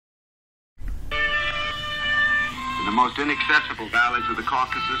the most inaccessible valleys of the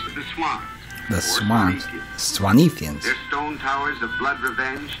Caucasus, the swans. The swans. Swanethians. Their stone towers of blood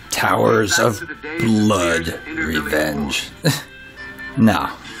revenge. Towers of blood revenge. No.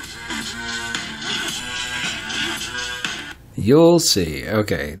 You'll see.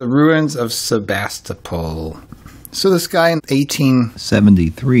 Okay. The ruins of Sevastopol. So this guy in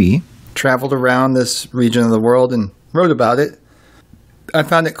 1873 traveled around this region of the world and wrote about it. I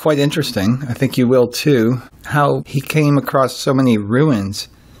found it quite interesting. I think you will too. How he came across so many ruins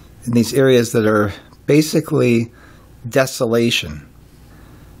in these areas that are basically desolation.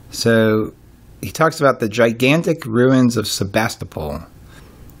 So he talks about the gigantic ruins of Sevastopol.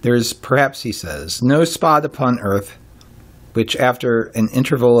 There's perhaps, he says, no spot upon earth which after an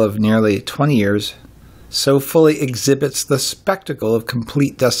interval of nearly 20 years so fully exhibits the spectacle of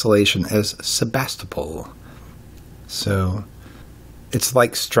complete desolation as Sevastopol. So it's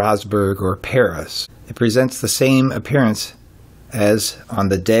like Strasbourg or Paris. It presents the same appearance as on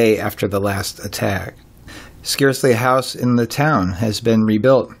the day after the last attack. Scarcely a house in the town has been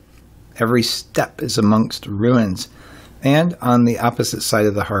rebuilt. Every step is amongst ruins. And on the opposite side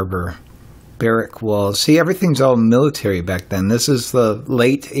of the harbor, barrack walls. See, everything's all military back then. This is the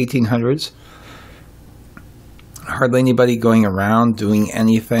late 1800s. Hardly anybody going around doing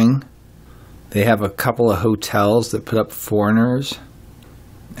anything. They have a couple of hotels that put up foreigners.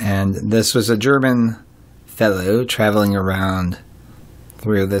 And this was a German fellow traveling around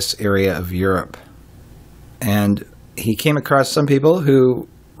through this area of Europe. And he came across some people who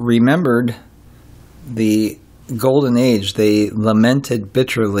remembered the Golden Age. They lamented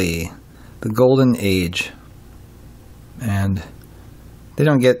bitterly the Golden Age. And they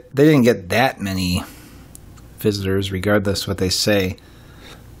didn't get that many visitors, regardless what they say.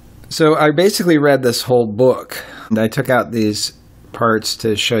 So I basically read this whole book, and I took out these parts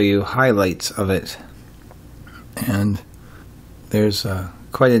to show you highlights of it. And there's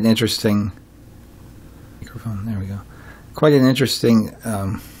quite an interesting microphone. There we go. Quite an interesting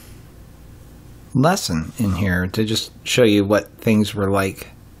lesson in here to just show you what things were like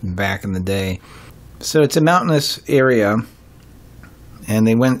back in the day. So it's a mountainous area, and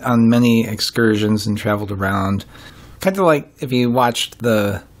they went on many excursions and traveled around. Kind of like if you watched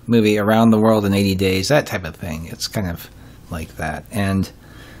the movie Around the World in 80 Days, that type of thing. It's kind of like that. And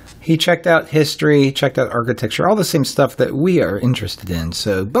he checked out history, checked out architecture, all the same stuff that we are interested in.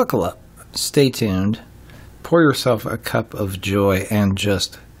 So buckle up, stay tuned, pour yourself a cup of joy, and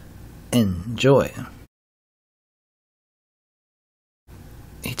just enjoy.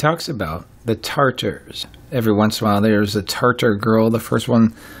 He talks about the Tartars. Every once in a while there's a Tartar girl, the first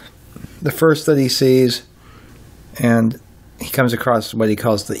that he sees, and he comes across what he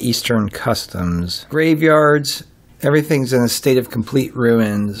calls the Eastern customs. Graveyards, everything's in a state of complete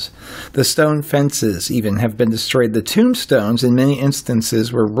ruins. The stone fences even have been destroyed. The tombstones, in many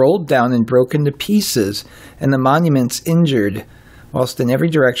instances, were rolled down and broken to pieces, and the monuments injured, whilst in every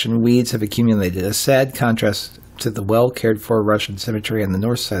direction weeds have accumulated, a sad contrast to the well-cared-for Russian cemetery on the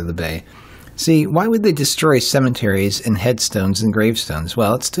north side of the bay. See, why would they destroy cemeteries and headstones and gravestones?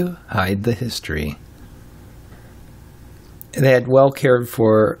 Well, it's to hide the history. They had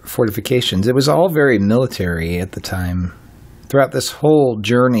well-cared-for fortifications. It was all very military at the time. Throughout this whole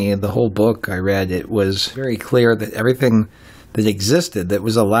journey, the whole book I read, it was very clear that everything that existed, that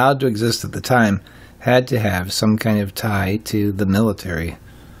was allowed to exist at the time, had to have some kind of tie to the military.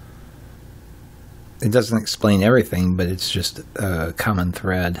 It doesn't explain everything, but it's just a common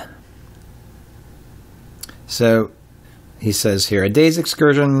thread. So, he says here, a day's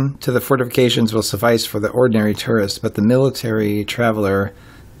excursion to the fortifications will suffice for the ordinary tourist, but the military traveler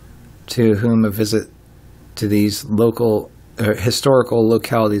to whom a visit to these historical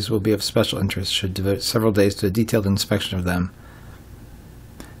localities will be of special interest should devote several days to a detailed inspection of them.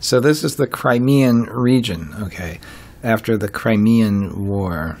 So this is the Crimean region, okay, after the Crimean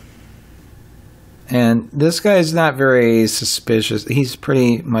War. And this guy is not very suspicious. He's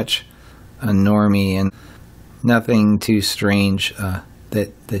pretty much a normie, and nothing too strange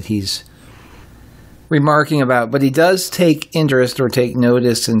that he's remarking about. But he does take interest or take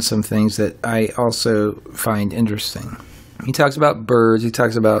notice in some things that I also find interesting. He talks about birds. He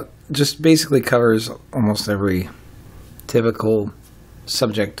talks about, just basically covers almost every typical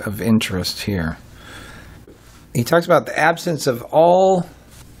subject of interest here. He talks about the absence of all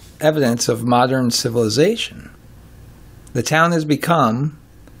evidence of modern civilization. The town has become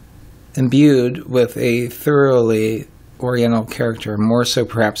imbued with a thoroughly Oriental character, more so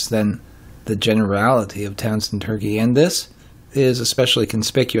perhaps than the generality of towns in Turkey. And this is especially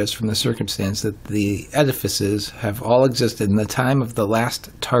conspicuous from the circumstance that the edifices have all existed in the time of the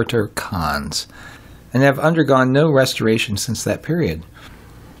last Tartar Khans. and have undergone no restoration since that period.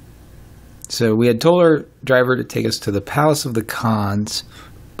 So we had told our driver to take us to the Palace of the Khans,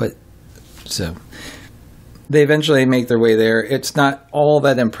 but so they eventually make their way there. It's not all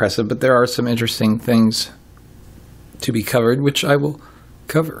that impressive, but there are some interesting things to be covered, which I will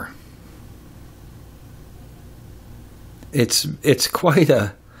cover. It's quite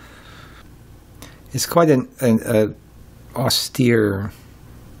an austere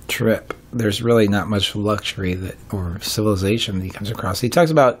trip. There's really not much luxury or civilization that he comes across. He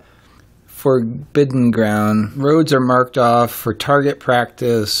talks about forbidden ground. Roads are marked off for target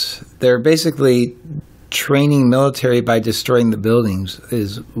practice. They're basically training military by destroying the buildings,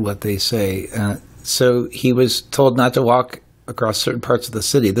 is what they say. So he was told not to walk across certain parts of the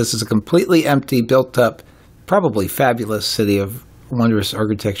city. This is a completely empty, built-up, probably fabulous city of wondrous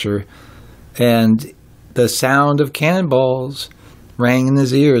architecture. And the sound of cannonballs rang in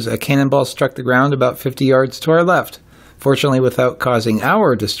his ears. A cannonball struck the ground about 50 yards to our left, fortunately without causing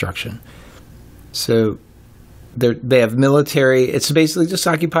our destruction. So they have military. It's basically just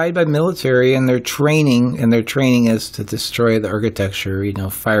occupied by military, and their training is to destroy the architecture,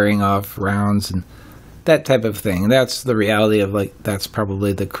 firing off rounds and that type of thing. And that's the reality of, that's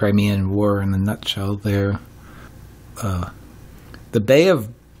probably the Crimean War in a nutshell there. The Bay of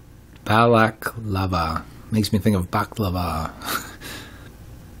Balaklava makes me think of baklava.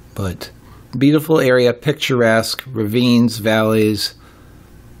 But beautiful area, picturesque, ravines, valleys.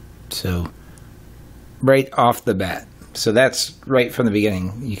 So right off the bat. So that's right from the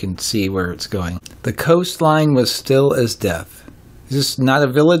beginning. You can see where it's going. The coastline was still as death. Just not a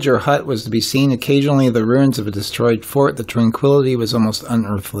village or hut was to be seen. Occasionally the ruins of a destroyed fort. The tranquility was almost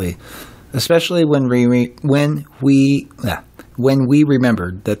unearthly, especially when we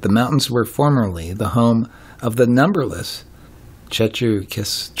remembered that the mountains were formerly the home of the numberless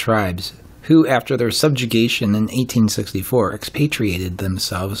Cherkess tribes, who, after their subjugation in 1864, expatriated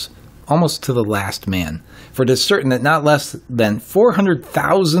themselves almost to the last man. For it is certain that not less than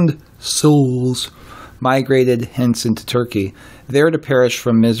 400,000 souls migrated hence into Turkey, there to perish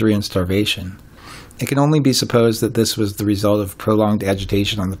from misery and starvation. It can only be supposed that this was the result of prolonged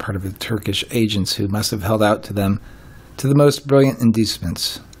agitation on the part of the Turkish agents, who must have held out to them to the most brilliant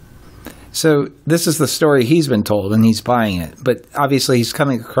inducements. So this is the story he's been told, and he's buying it. But obviously he's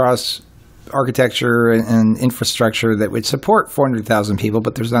coming across architecture and infrastructure that would support 400,000 people,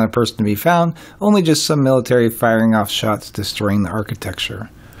 but there's not a person to be found, only just some military firing off shots, destroying the architecture.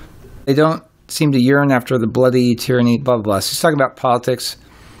 They don't seem to yearn after the bloody tyranny, blah, blah, blah. So he's talking about politics.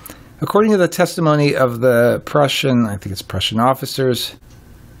 According to the testimony of the Prussian officers,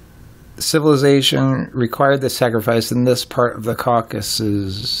 civilization required the sacrifice in this part of the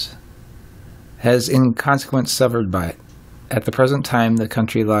Caucasus, has in consequence suffered by it. At the present time, the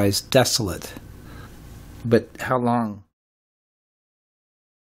country lies desolate. But how long?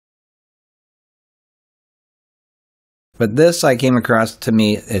 But this I came across, to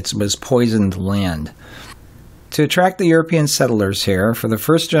me, it was poisoned land. To attract the European settlers here, for the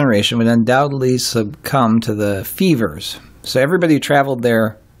first generation, would undoubtedly succumb to the fevers. So everybody who traveled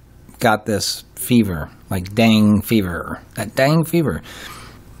there got this fever, like dengue fever. That dengue fever.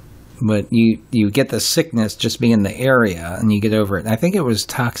 But you get the sickness just being in the area, and you get over it. I think it was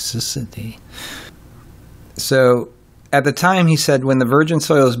toxicity. So at the time, he said, when the virgin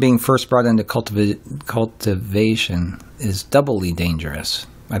soil is being first brought into cultivation, is doubly dangerous.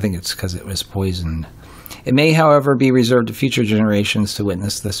 I think it's because it was poisoned. It may, however, be reserved to future generations to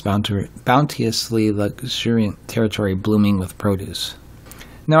witness this bounteously luxuriant territory blooming with produce.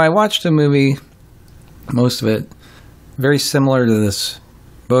 Now, I watched a movie, most of it, very similar to this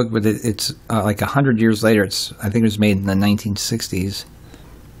book, but it's like 100 years later. I think it was made in the 1960s.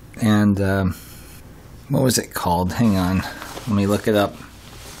 And what was it called? Hang on. Let me look it up.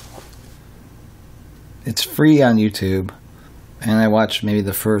 It's free on YouTube. And I watched maybe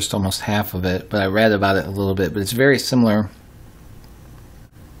the first almost half of it, but I read about it a little bit. But it's very similar.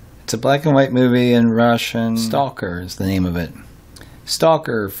 It's a black and white movie in Russian. Stalker is the name of it.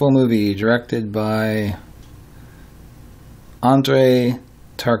 Stalker, full movie, directed by Andrei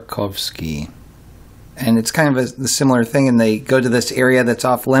Tarkovsky. And it's kind of a similar thing, and they go to this area that's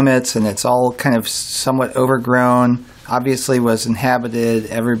off limits, and it's all kind of somewhat overgrown. Obviously was inhabited.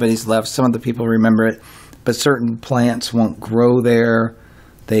 Everybody's left. Some of the people remember it. But certain plants won't grow there.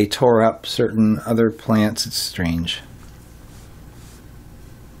 They tore up certain other plants. It's strange.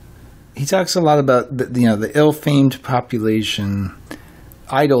 He talks a lot about the ill-famed population,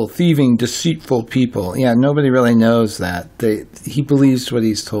 idle, thieving, deceitful people. Yeah, nobody really knows that. He believes what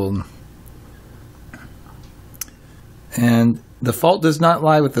he's told. And The fault does not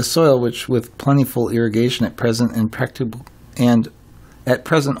lie with the soil, which with plentiful irrigation at present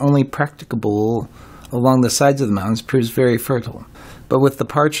only practicable along the sides of the mountains, proves very fertile. But with the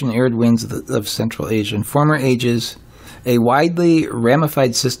parched and arid winds of Central Asia, in former ages, a widely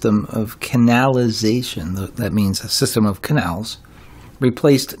ramified system of canalization, that means a system of canals,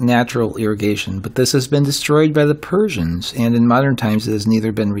 replaced natural irrigation. But this has been destroyed by the Persians, and in modern times it has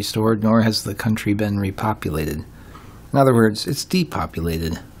neither been restored nor has the country been repopulated. In other words, it's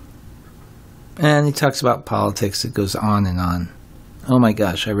depopulated. And he talks about politics. It goes on and on. Oh my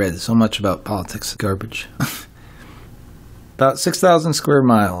gosh, I read so much about politics. Garbage. About 6,000 square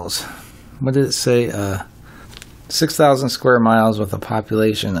miles. What did it say? 6,000 square miles with a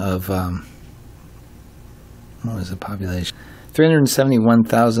population of, what was the population?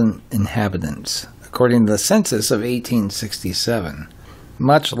 371,000 inhabitants, according to the census of 1867.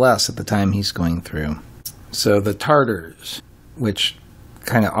 Much less at the time he's going through. So the Tartars, which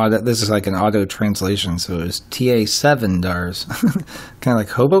kind of this is like an auto translation, so it was TA7 Dars, kind of like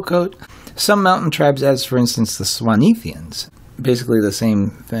hobo code. Some mountain tribes, as for instance the Swanethians, basically the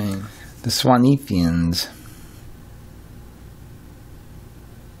same thing. The Swanethians,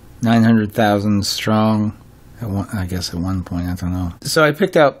 900,000 strong, I guess at one point, I don't know. So I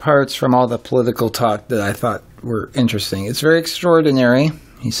picked out parts from all the political talk that I thought were interesting. It's very extraordinary,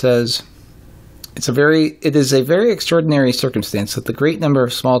 he says. It is a very extraordinary circumstance that the great number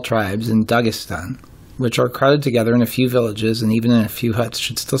of small tribes in Dagestan, which are crowded together in a few villages and even in a few huts,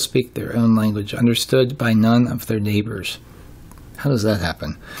 should still speak their own language, understood by none of their neighbors. How does that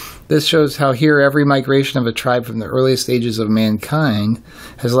happen? This shows how here every migration of a tribe from the earliest ages of mankind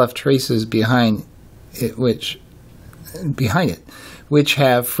has left traces behind it, which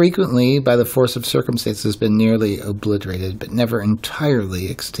have frequently, by the force of circumstances, been nearly obliterated, but never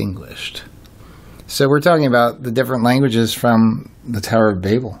entirely extinguished. So we're talking about the different languages from the Tower of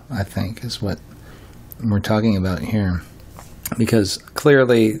Babel, I think, is what we're talking about here. Because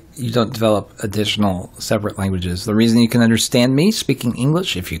clearly you don't develop additional separate languages. The reason you can understand me speaking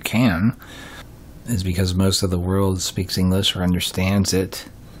English, if you can, is because most of the world speaks English or understands it,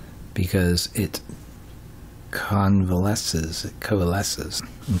 because it coalesces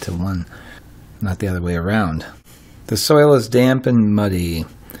into one, not the other way around. The soil is damp and muddy.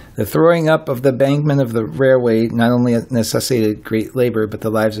 The throwing up of the bankment of the railway not only necessitated great labor, but the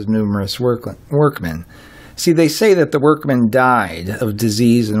lives of numerous workmen. See, they say that the workmen died of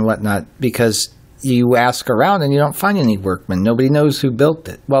disease and whatnot because you ask around and you don't find any workmen. Nobody knows who built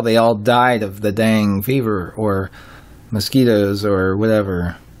it. Well, they all died of the dengue fever or mosquitoes or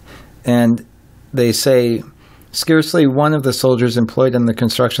whatever. And they say scarcely one of the soldiers employed in the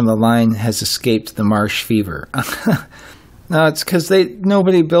construction of the line has escaped the marsh fever. No, it's because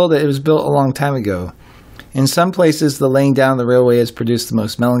nobody built it. It was built a long time ago. In some places, the laying down of the railway has produced the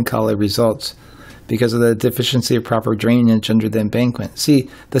most melancholy results because of the deficiency of proper drainage under the embankment. See,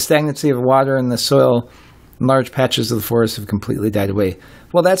 the stagnancy of water in the soil in large patches of the forest have completely died away.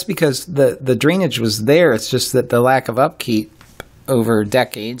 Well, that's because the drainage was there. It's just that the lack of upkeep over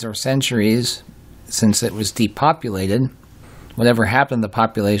decades or centuries, since it was depopulated, whatever happened to the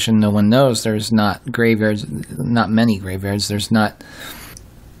population, no one knows. There's not graveyards, not many graveyards. There's not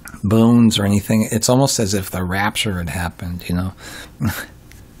bones or anything. It's almost as if the rapture had happened, you know.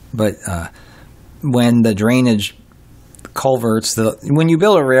 But when the drainage culverts, when you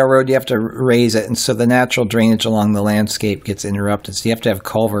build a railroad, you have to raise it, and so the natural drainage along the landscape gets interrupted. So you have to have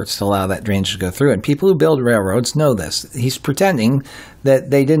culverts to allow that drainage to go through. And people who build railroads know this. He's pretending that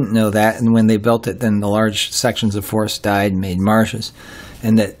they didn't know that, and when they built it, then the large sections of forest died and made marshes.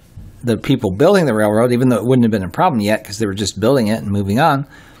 And that the people building the railroad, even though it wouldn't have been a problem yet because they were just building it and moving on,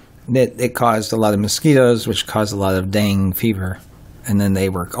 that it caused a lot of mosquitoes, which caused a lot of dengue fever. And then they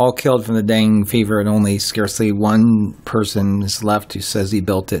were all killed from the dengue fever, and only scarcely one person is left who says he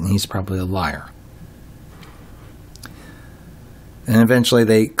built it, and he's probably a liar. And eventually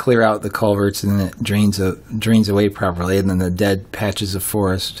they clear out the culverts, and then it drains away properly, and then the dead patches of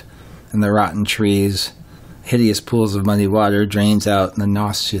forest and the rotten trees, hideous pools of muddy water drains out, and the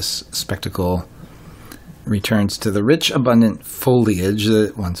nauseous spectacle returns to the rich, abundant foliage that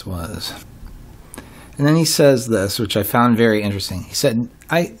it once was. And then he says this, which I found very interesting. He said,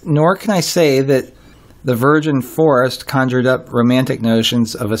 nor can I say that the virgin forest conjured up romantic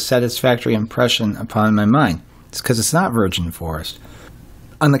notions of a satisfactory impression upon my mind. It's because it's not virgin forest.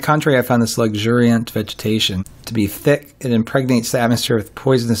 On the contrary, I found this luxuriant vegetation to be thick. It impregnates the atmosphere with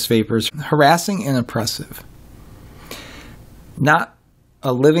poisonous vapors, harassing and oppressive. Not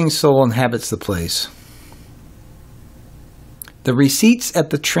a living soul inhabits the place. The receipts at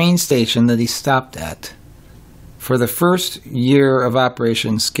the train station that he stopped at for the first year of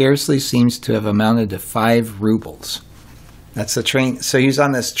operation scarcely seems to have amounted to 5 rubles. That's the train. So he was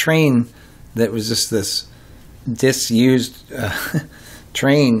on this train that was just this disused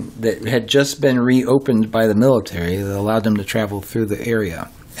train that had just been reopened by the military that allowed them to travel through the area.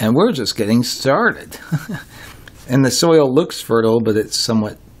 And we're just getting started. And the soil looks fertile, but it's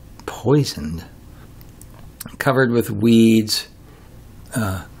somewhat poisoned, covered with weeds.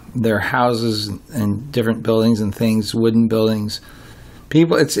 Their houses and different buildings and things, wooden buildings.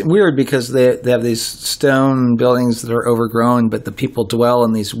 People, it's weird because they have these stone buildings that are overgrown, but the people dwell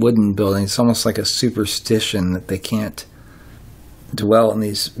in these wooden buildings. It's almost like a superstition that they can't dwell in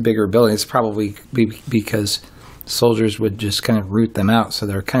these bigger buildings. Probably because soldiers would just kind of root them out, so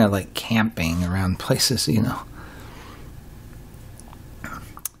they're kind of like camping around places, you know.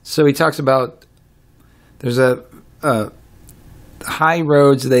 So he talks about there's a high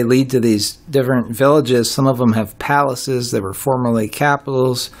roads, they lead to these different villages. Some of them have palaces that were formerly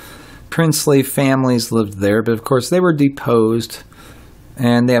capitals. Princely families lived there, but of course they were deposed.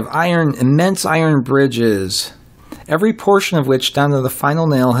 And they have immense iron bridges, every portion of which, down to the final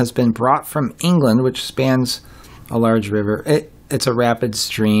nail, has been brought from England, which spans a large river. It's a rapid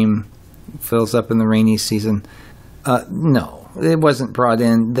stream, fills up in the rainy season. No, it wasn't brought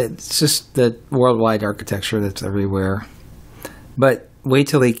in. It's just the worldwide architecture that's everywhere. But wait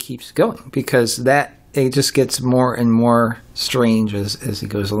till he keeps going, because it just gets more and more strange as he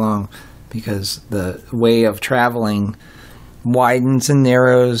goes along, because the way of traveling widens and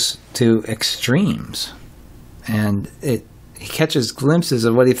narrows to extremes. And he catches glimpses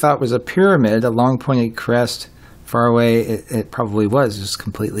of what he thought was a pyramid, a long pointed crest. Far away, it probably was just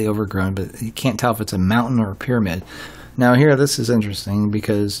completely overgrown, but you can't tell if it's a mountain or a pyramid. Now here, this is interesting,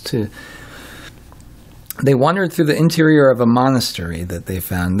 because they wandered through the interior of a monastery that they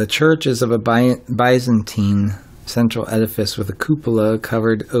found. The church is of a Byzantine central edifice with a cupola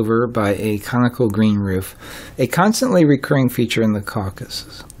covered over by a conical green roof, a constantly recurring feature in the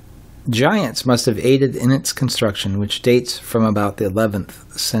Caucasus. Giants must have aided in its construction, which dates from about the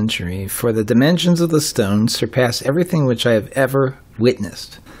 11th century, for the dimensions of the stones surpass everything which I have ever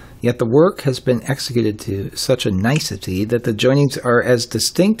witnessed. Yet the work has been executed to such a nicety that the joinings are as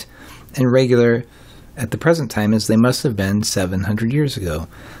distinct and regular at the present time as they must have been 700 years ago.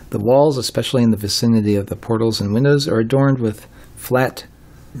 The walls, especially in the vicinity of the portals and windows, are adorned with flat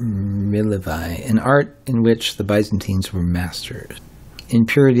reliefs, an art in which the Byzantines were masters. In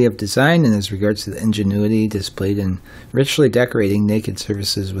purity of design and as regards to the ingenuity displayed in richly decorating naked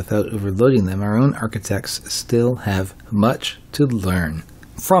surfaces without overloading them, our own architects still have much to learn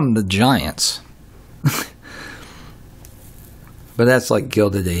from the giants. But that's like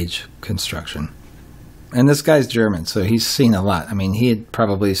Gilded Age construction. And this guy's German, so he's seen a lot. I mean, he had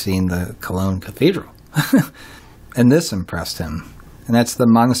probably seen the Cologne Cathedral. And this impressed him. And that's the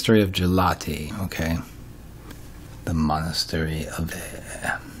Monastery of Gelati, okay? The Monastery of...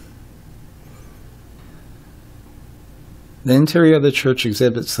 The interior of the church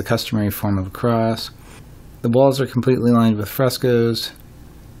exhibits the customary form of a cross. The walls are completely lined with frescoes,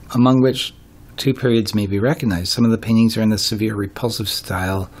 among which 2 periods may be recognized. Some of the paintings are in the severe, repulsive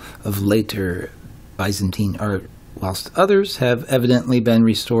style of later Byzantine art, whilst others have evidently been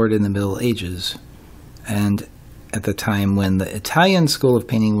restored in the Middle Ages, and at the time when the Italian school of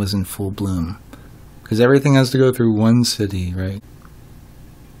painting was in full bloom. Because everything has to go through one city, right?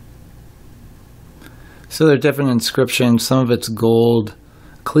 So there are different inscriptions. Some of it's gold,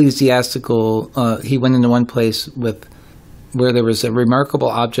 ecclesiastical. He went into one place where there was a remarkable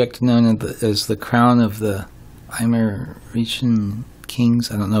object known as the crown of the Imeretian kings.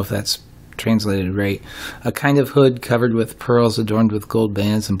 I don't know if that's translated right. A kind of hood covered with pearls adorned with gold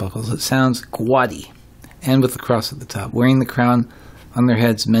bands and buckles. It sounds gaudy, and with the cross at the top. Wearing the crown on their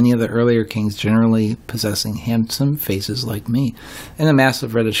heads, many of the earlier kings, generally possessing handsome faces like me, and a mass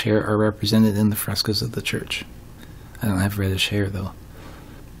of reddish hair, are represented in the frescoes of the church. I don't have reddish hair, though.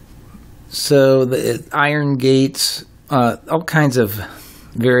 So the iron gates, all kinds of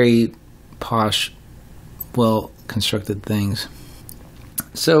very posh, well-constructed things.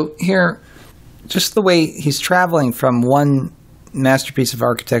 So here, just the way he's traveling from one masterpiece of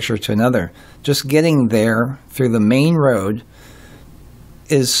architecture to another, just getting there through the main road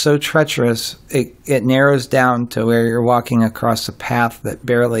is so treacherous, it narrows down to where you're walking across a path that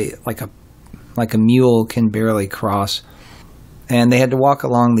barely, like a mule can barely cross. And they had to walk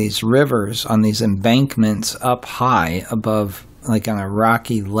along these rivers on these embankments up high above, like on a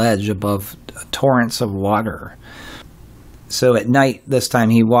rocky ledge above torrents of water. So at night, this time,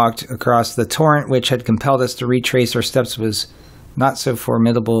 he walked across the torrent, which had compelled us to retrace our steps, was not so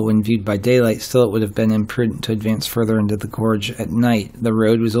formidable when viewed by daylight. Still, it would have been imprudent to advance further into the gorge at night. The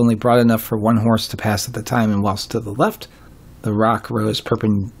road was only broad enough for one horse to pass at the time, and whilst to the left, the rock rose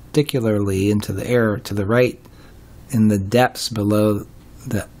perpendicularly into the air. To the right, in the depths below,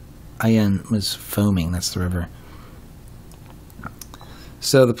 the Ayan was foaming. That's the river.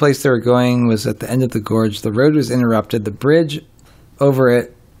 So the place they were going was at the end of the gorge. The road was interrupted. The bridge over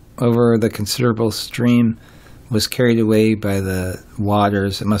the considerable stream, was carried away by the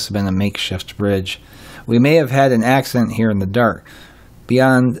waters. It must have been a makeshift bridge. We may have had an accident here in the dark.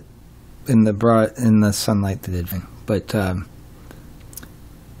 Beyond, in the sunlight, they did. But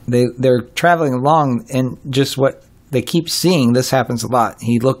they're traveling along, and just what they keep seeing, this happens a lot.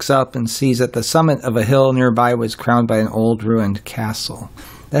 He looks up and sees that the summit of a hill nearby was crowned by an old ruined castle.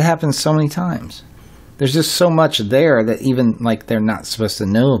 That happens so many times. There's just so much there that even like they're not supposed to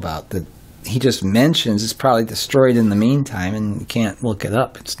know about, that he just mentions it's probably destroyed in the meantime and you can't look it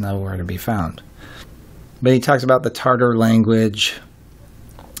up. It's nowhere to be found. But he talks about the Tartar language.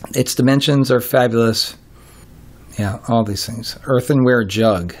 Its dimensions are fabulous. Yeah, all these things. Earthenware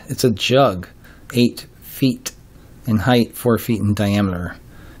jug. It's a jug, 8 feet in height, 4 feet in diameter,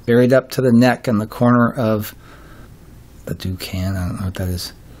 buried up to the neck in the corner of the Ducan. I don't know what that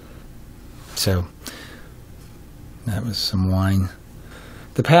is. So that was some wine.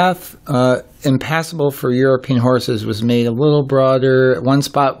 The path, impassable for European horses, was made a little broader. At one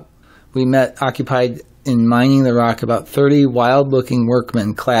spot we met occupied in mining the rock about 30 wild-looking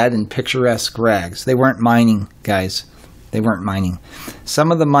workmen clad in picturesque rags. They weren't mining, guys. They weren't mining.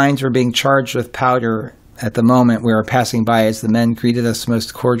 Some of the mines were being charged with powder at the moment we were passing by. As the men greeted us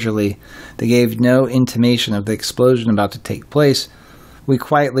most cordially, they gave no intimation of the explosion about to take place. We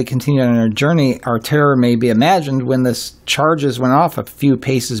quietly continued on our journey. Our terror may be imagined when the charges went off a few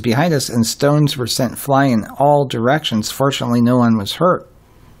paces behind us and stones were sent flying in all directions. Fortunately, no one was hurt.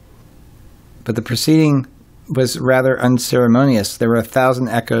 But the proceeding was rather unceremonious. There were 1,000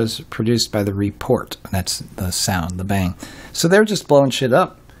 echoes produced by the report. That's the sound, the bang. So they're just blowing shit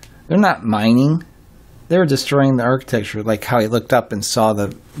up. They're not mining. They were destroying the architecture, like how he looked up and saw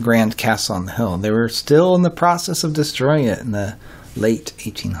the grand castle on the hill. They were still in the process of destroying it in the late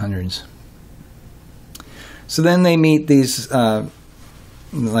 1800s. So then they meet these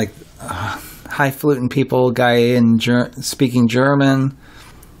highfalutin people, guy in speaking German.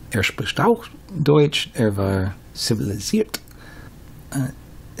 Spricht auch Deutsch. War zivilisiert.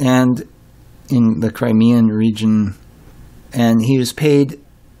 And in the Crimean region. And he was paid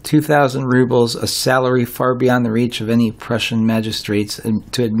 2,000 rubles, a salary far beyond the reach of any Prussian magistrates,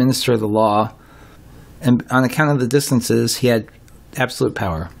 to administer the law. And on account of the distances, he had absolute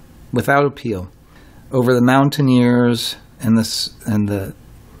power, without appeal, over the mountaineers and the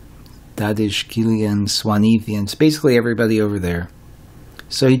Dadishkilians, Swanivians, basically everybody over there.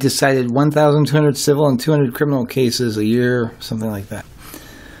 So he decided 1,200 civil and 200 criminal cases a year, something like that.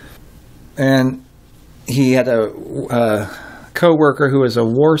 And he had a co-worker who was a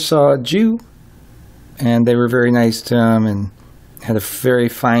Warsaw Jew, and they were very nice to him and had a very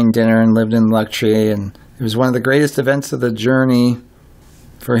fine dinner and lived in luxury, and it was one of the greatest events of the journey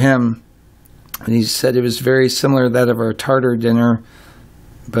for him. And he said it was very similar to that of our Tartar dinner,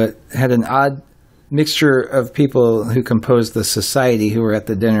 but had an odd mixture of people who composed the society who were at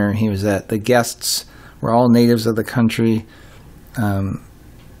the dinner he was at. The guests were all natives of the country, other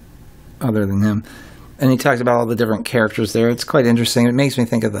than him. And he talked about all the different characters there. It's quite interesting. It makes me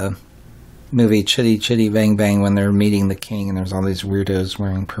think of the movie Chitty Chitty Bang Bang when they're meeting the king and there's all these weirdos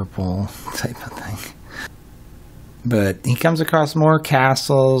wearing purple type of thing. But he comes across more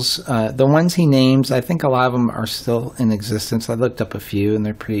castles. The ones he names, I think a lot of them are still in existence. I looked up a few and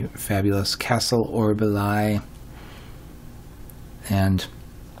they're pretty fabulous. Castle Orbelai. And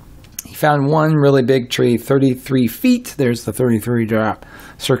he found one really big tree, 33 feet. There's the 33 drop.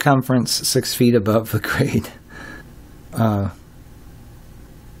 Circumference 6 feet above the grade.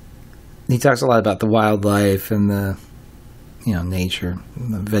 He talks a lot about the wildlife and the, nature,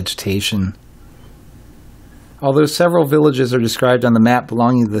 the vegetation. Although several villages are described on the map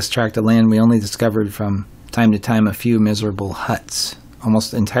belonging to this tract of land, we only discovered from time to time a few miserable huts,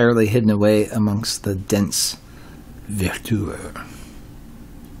 almost entirely hidden away amongst the dense verdure.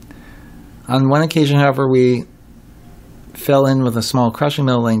 On one occasion, however, we fell in with a small crushing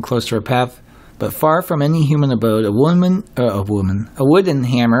mill laying close to our path, but far from any human abode, a wooden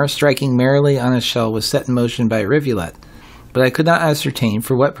hammer striking merrily on a shell was set in motion by a rivulet. But I could not ascertain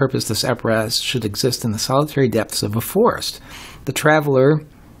for what purpose this apparatus should exist in the solitary depths of a forest. The traveler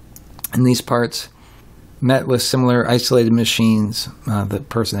in these parts met with similar isolated machines, the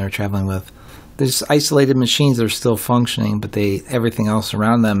person they were traveling with. There's isolated machines that are still functioning, but everything else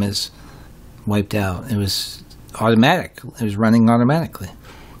around them is wiped out. It was automatic. It was running automatically.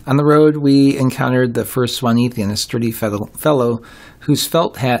 On the road, we encountered the first Swanethian, a sturdy fellow whose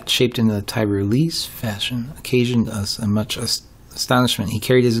felt hat, shaped in a Tyrolese fashion, occasioned us much astonishment. He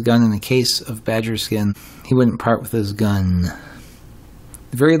carried his gun in a case of badger skin. He wouldn't part with his gun.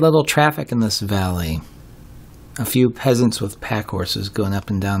 Very little traffic in this valley. A few peasants with pack horses going up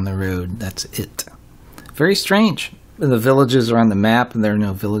and down the road. That's it. Very strange. The villages are on the map, and there are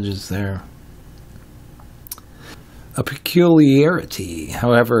no villages there. A peculiarity,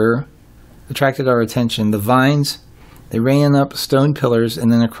 however, attracted our attention. The vines, they ran up stone pillars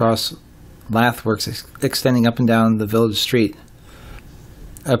and then across lathworks extending up and down the village street.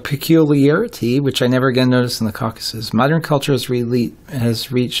 A peculiarity which I never again noticed in the Caucasus. Modern culture has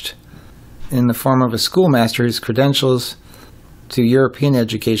reached in the form of a schoolmaster whose credentials to European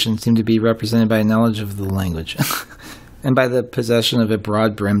education seem to be represented by a knowledge of the language and by the possession of a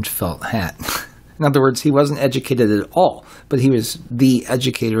broad-brimmed felt hat. In other words, he wasn't educated at all, but he was the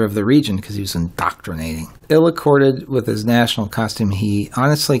educator of the region because he was indoctrinating. Ill-accorded with his national costume, he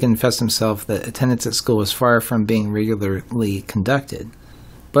honestly confessed himself that attendance at school was far from being regularly conducted,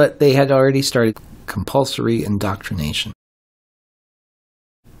 but they had already started compulsory indoctrination.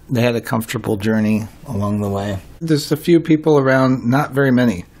 They had a comfortable journey along the way. There's a few people around, not very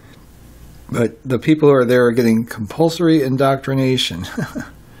many, but the people who are there are getting compulsory indoctrination.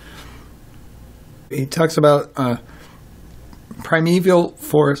 He talks about primeval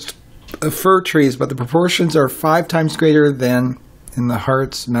forest of fir trees, but the proportions are 5 times greater than in the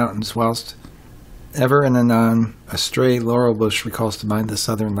Harz Mountains, whilst ever and anon a stray laurel bush recalls to mind the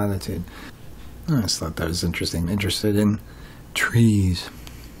southern latitude. I just thought that was interesting. I'm interested in trees.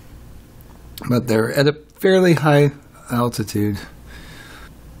 But they're at a fairly high altitude.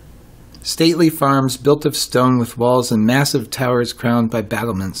 Stately farms built of stone with walls and massive towers crowned by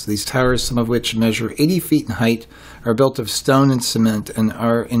battlements. These towers, some of which measure 80 feet in height, are built of stone and cement and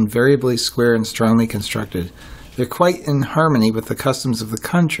are invariably square and strongly constructed. They're quite in harmony with the customs of the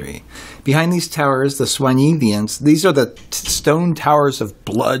country. Behind these towers, the Swanethians, these are the stone towers of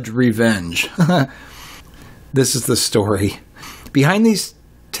blood revenge. This is the story. Behind these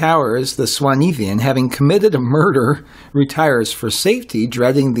towers, the Swanethian, having committed a murder, retires for safety,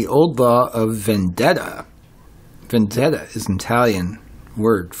 dreading the old law of vendetta. Vendetta is an Italian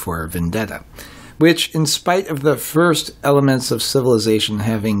word for vendetta, which, in spite of the first elements of civilization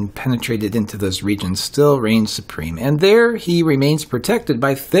having penetrated into those regions, still reigns supreme. And there he remains protected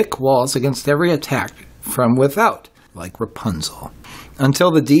by thick walls against every attack from without, like Rapunzel,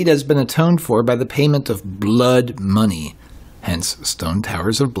 until the deed has been atoned for by the payment of blood money. Hence, stone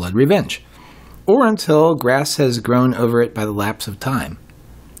towers of blood revenge. Or until grass has grown over it by the lapse of time.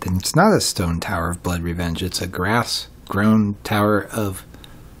 Then it's not a stone tower of blood revenge, it's a grass-grown tower of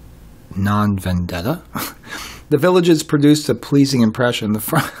non-vendetta. The villages produced a pleasing impression.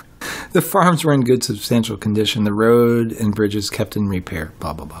 The farms were in good, substantial condition. The road and bridges kept in repair,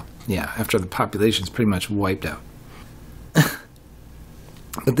 blah, blah, blah. Yeah, after the population's pretty much wiped out.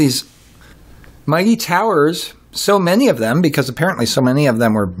 But these mighty towers, so many of them, because apparently so many of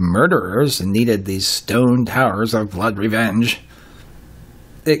them were murderers and needed these stone towers of blood revenge.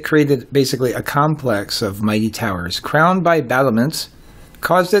 It created basically a complex of mighty towers, crowned by battlements,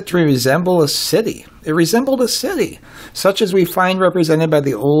 caused it to resemble a city. It resembled a city, such as we find represented by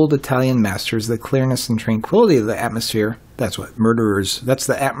the old Italian masters. The clearness and tranquility of the atmosphere, that's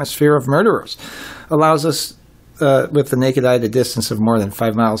the atmosphere of murderers, allows us with the naked eye at a distance of more than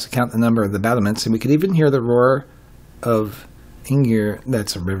 5 miles to count the number of the battlements, and we could even hear the roar of Ingir,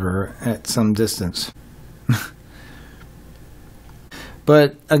 that's a river, at some distance.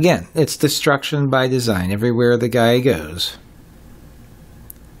 But again, it's destruction by design everywhere the guy goes.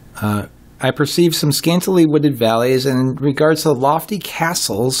 I perceive some scantily wooded valleys, and in regards to the lofty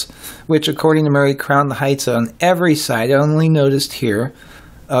castles, which according to Murray crown the heights on every side, I only noticed here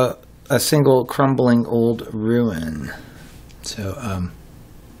a single crumbling old ruin. So,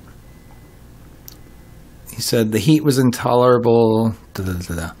 he said the heat was intolerable,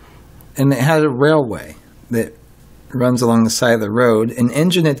 and it had a railway that runs along the side of the road. An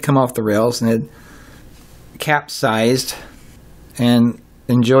engine had come off the rails and had capsized and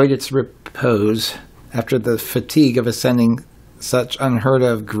enjoyed its repose after the fatigue of ascending such unheard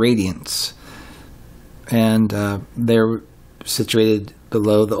of gradients. And they're situated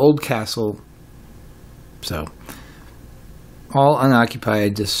below the old castle. So, all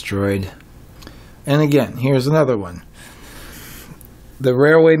unoccupied, destroyed. And again, here's another one. The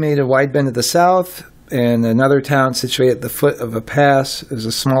railway made a wide bend to the south, And another town situated at the foot of a pass is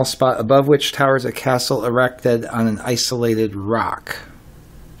a small spot above which towers a castle erected on an isolated rock.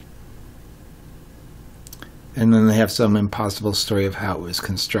 And then they have some impossible story of how it was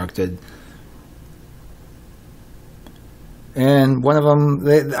constructed. And one of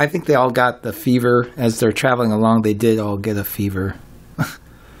them, I think they all got the fever. As they're traveling along, they did all get a fever.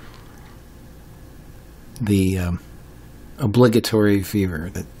 The obligatory fever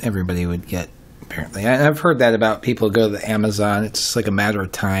that everybody would get, apparently. I've heard that about people who go to the Amazon. It's just like a matter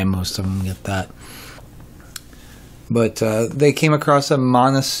of time. Most of them get that. But they came across a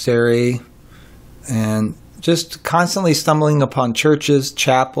monastery and just constantly stumbling upon churches,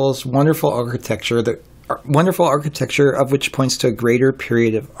 chapels, wonderful architecture of which points to a greater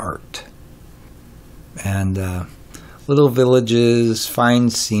period of art. And little villages, fine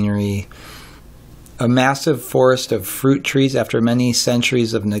scenery, a massive forest of fruit trees after many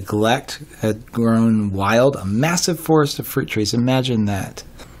centuries of neglect had grown wild. A massive forest of fruit trees, imagine that.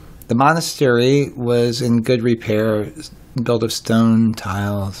 The monastery was in good repair, built of stone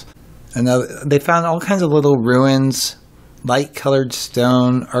tiles. And they found all kinds of little ruins, light-colored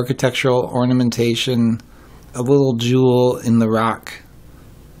stone, architectural ornamentation, a little jewel in the rock,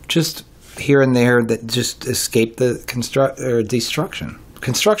 just here and there that just escaped the destruction.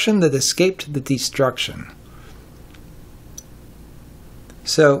 Construction that escaped the destruction.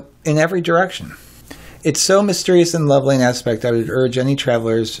 So, in every direction. It's so mysterious and lovely an aspect, I would urge any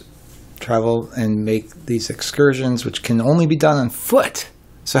travelers travel and make these excursions, which can only be done on foot.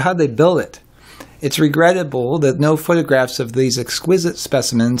 So how'd they build it? It's regrettable that no photographs of these exquisite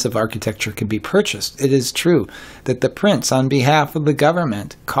specimens of architecture can be purchased. It is true that the prince, on behalf of the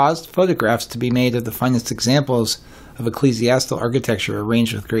government, caused photographs to be made of the finest examples of ecclesiastical architecture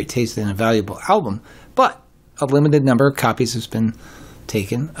arranged with great taste in a valuable album, but a limited number of copies has been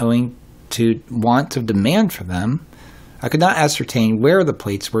taken owing to want of demand for them. I could not ascertain where the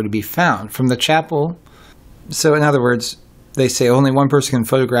plates were to be found. From the chapel, so in other words, they say only one person can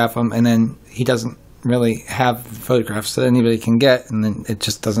photograph them, and then he doesn't really have photographs that anybody can get, and then it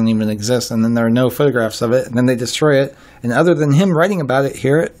just doesn't even exist, and then there are no photographs of it, and then they destroy it, and other than him writing about it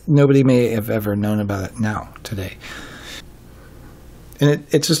here, nobody may have ever known about it now, today. And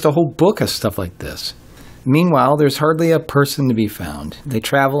it's just a whole book of stuff like this. Meanwhile, there's hardly a person to be found. They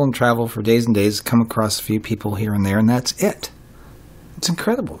travel and travel for days and days, come across a few people here and there, and that's it. It's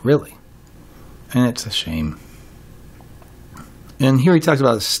incredible, really. And it's a shame. And here he talks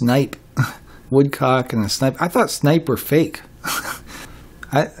about a snipe, woodcock and a snipe. I thought snipe were fake.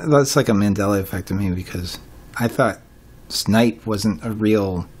 That's like a Mandela effect to me, because I thought snipe wasn't a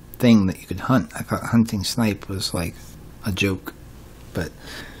real thing that you could hunt. I thought hunting snipe was like a joke.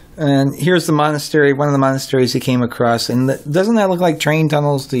 And here's the monastery, one of the monasteries he came across. And doesn't that look like train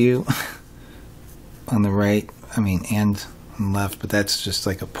tunnels to you? On the right, and on the left, but that's just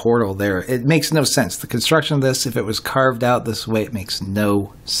like a portal there. It makes no sense. The construction of this, if it was carved out this way, it makes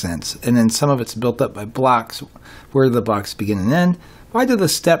no sense. And then some of it's built up by blocks. Where do the blocks begin and end? Why do the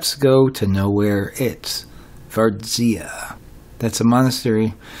steps go to nowhere? It's Vardzia. That's a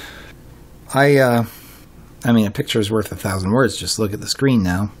monastery. A picture is worth 1,000 words. Just look at the screen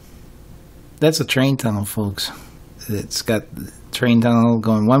now. That's a train tunnel, folks. It's got the train tunnel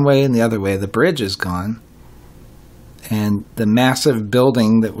going one way and the other way. The bridge is gone. And the massive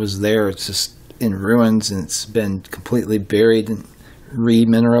building that was there, it's just in ruins, and it's been completely buried and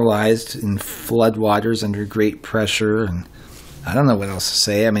remineralized in floodwaters under great pressure. And I don't know what else to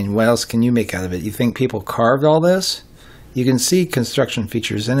say. What else can you make out of it? You think people carved all this? You can see construction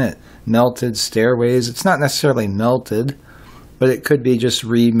features in it. Melted stairways. It's not necessarily melted, but it could be just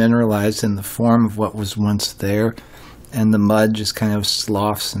remineralized in the form of what was once there, and the mud just kind of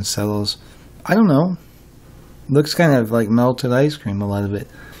sloughs and settles. I don't know. Looks kind of like melted ice cream, a lot of it.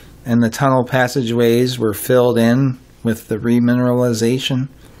 And the tunnel passageways were filled in with the remineralization,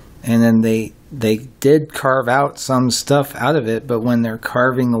 and then they did carve out some stuff out of it, but when they're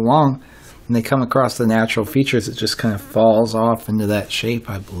carving along and they come across the natural features, it just kind of falls off into that shape,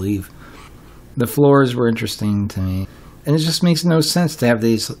 I believe. The floors were interesting to me. And it just makes no sense to have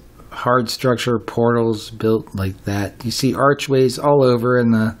these hard structure portals built like that. You see archways all over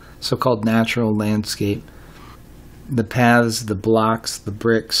in the so-called natural landscape. The paths, the blocks, the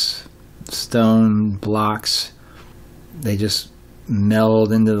bricks, stone blocks, they just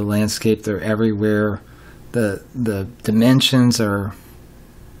meld into the landscape. They're everywhere. The dimensions are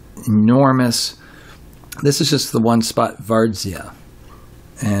enormous. This is just the one spot, Vardzia.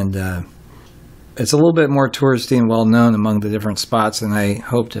 And it's a little bit more touristy and well-known among the different spots, and I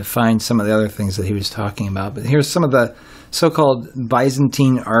hope to find some of the other things that he was talking about. But here's some of the so-called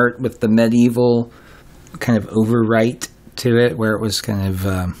Byzantine art with the medieval kind of overwrite to it, where it was kind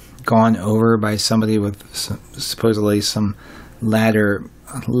of gone over by somebody with supposedly some latter,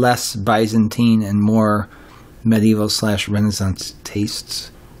 less Byzantine and more medieval / Renaissance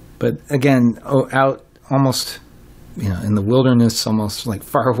tastes. But again, out almost, in the wilderness, almost like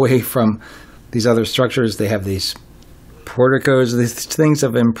far away from these other structures, they have these porticos, these things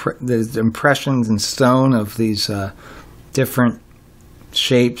of these impressions in stone of these different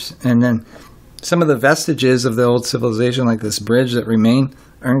shapes. And then some of the vestiges of the old civilization, like this bridge that remain,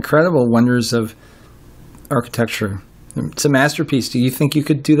 are incredible wonders of architecture. It's a masterpiece. Do you think you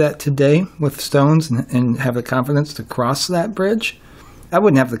could do that today with stones and have the confidence to cross that bridge? I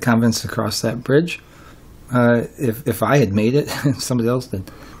wouldn't have the confidence to cross that bridge if I had made it and somebody else did.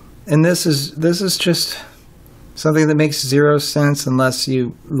 And this is just something that makes zero sense unless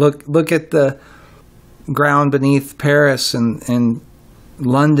you look at the ground beneath Paris and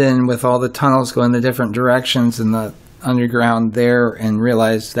London with all the tunnels going the different directions and the underground there, and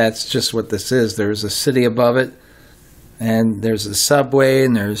realize that's just what this is. There's a city above it, and there's a subway,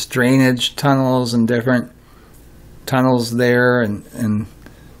 and there's drainage tunnels and different tunnels there, and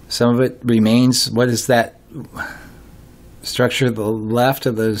some of it remains. What is that structure to the left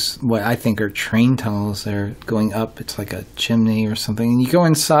of those, what I think are train tunnels? They're going up. It's like a chimney or something. And you go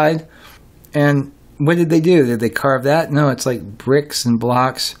inside, and what did they do? Did they carve that? No, it's like bricks and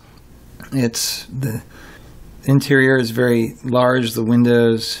blocks. It's the interior is very large, the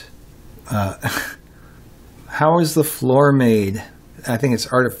windows. How is the floor made? I think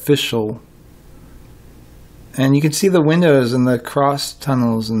it's artificial. And you can see the windows and the cross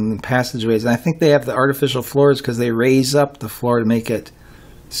tunnels and the passageways. And I think they have the artificial floors because they raise up the floor to make it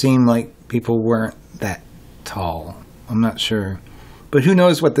seem like people weren't that tall. I'm not sure. But who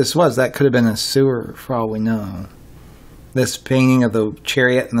knows what this was? That could have been a sewer for all we know. This painting of the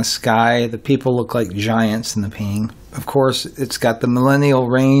chariot in the sky, the people look like giants in the painting. Of course, it's got the millennial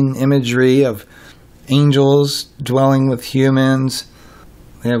reign imagery of angels dwelling with humans.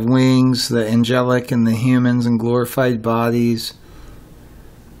 They have wings, the angelic and the humans and glorified bodies.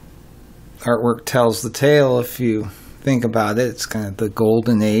 Artwork tells the tale if you think about it. It's kind of the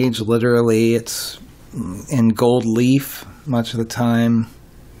golden age, literally. It's in gold leaf much of the time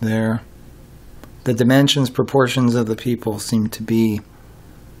there. The dimensions, proportions of the people seem to be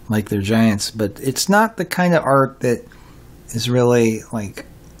like they're giants, but it's not the kind of art that is really like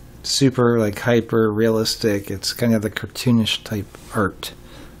super like hyper realistic. It's kind of the cartoonish type art,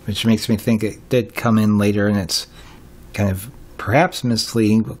 which makes me think it did come in later, and it's kind of perhaps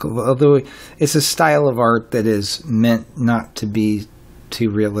misleading, although it's a style of art that is meant not to be too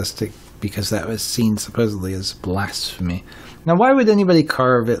realistic because that was seen supposedly as blasphemy. Now, why would anybody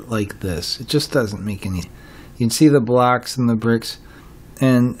carve it like this? It just doesn't make any... You can see the blocks and the bricks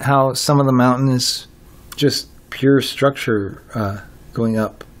and how some of the mountain is just pure structure going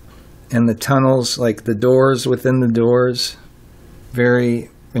up. And the tunnels, like the doors within the doors, very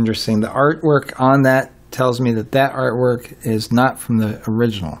interesting. The artwork on that tells me that that artwork is not from the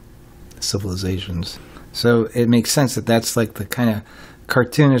original civilizations. So it makes sense that that's like the kind of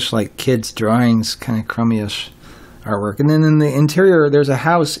cartoonish, like kids' drawings, kind of crummy-ish artwork. And then in the interior, there's a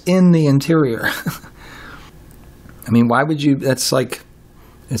house in the interior. I mean, why would you... That's like...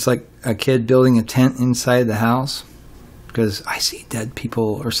 It's like a kid building a tent inside the house because I see dead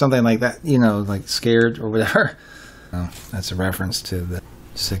people or something like that, like scared or whatever. Oh, that's a reference to the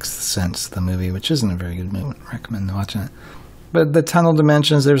Sixth Sense, the movie, which isn't a very good movie. I wouldn't recommend watching it. But the tunnel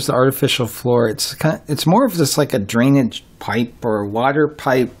dimensions, there's the artificial floor. It's more of just like a drainage pipe or a water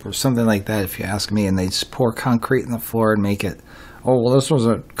pipe or something like that, if you ask me. And they just pour concrete in the floor and make it, oh, well, this was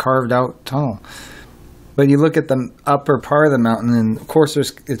a carved out tunnel. But you look at the upper part of the mountain, and of course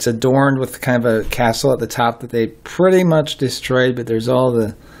it's adorned with kind of a castle at the top that they pretty much destroyed. But there's all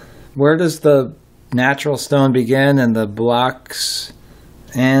the, where does the natural stone begin and the blocks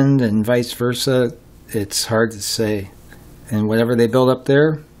end and vice versa? It's hard to say. And whatever they build up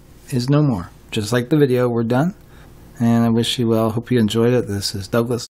there is no more. Just like the video, we're done. And I wish you well. Hope you enjoyed it. This is Douglas.